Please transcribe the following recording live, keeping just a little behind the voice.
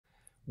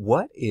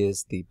What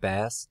is the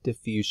Bass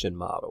diffusion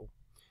model?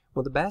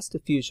 Well, the Bass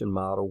diffusion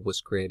model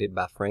was created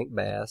by Frank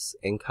Bass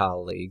and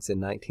colleagues in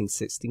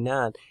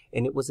 1969,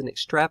 and it was an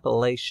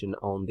extrapolation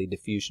on the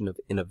diffusion of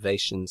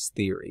innovations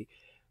theory.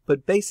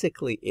 But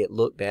basically, it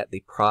looked at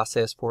the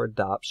process for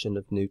adoption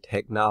of new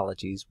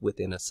technologies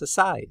within a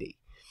society.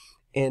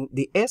 And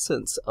the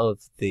essence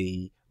of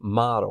the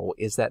model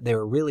is that there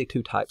are really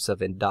two types of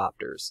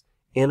adopters,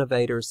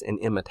 innovators and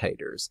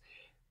imitators.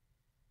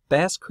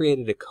 Bass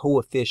created a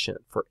coefficient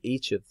for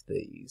each of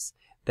these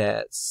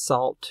that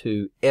sought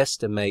to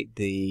estimate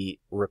the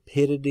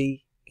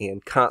rapidity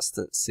and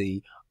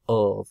constancy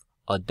of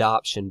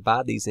adoption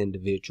by these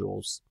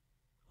individuals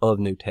of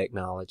new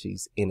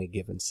technologies in a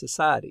given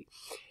society.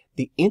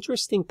 The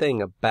interesting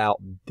thing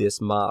about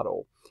this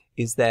model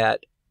is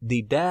that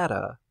the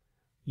data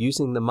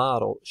using the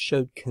model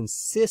showed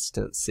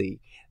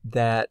consistency,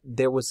 that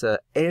there was a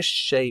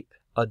S-shaped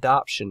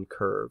adoption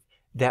curve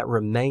that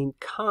remained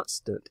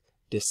constant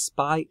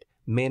despite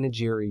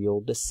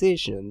managerial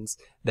decisions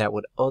that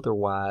would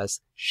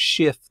otherwise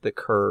shift the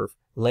curve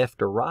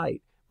left or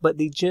right, but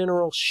the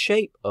general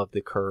shape of the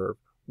curve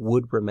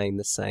would remain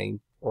the same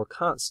or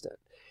constant.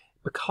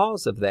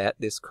 Because of that,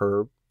 this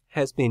curve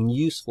has been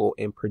useful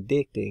in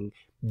predicting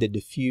the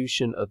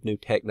diffusion of new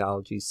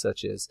technologies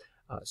such as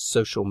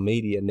social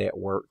media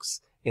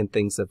networks and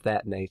things of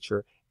that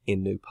nature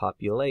in new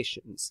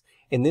populations.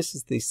 And this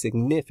is the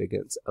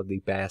significance of the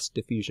Bass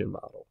diffusion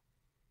model.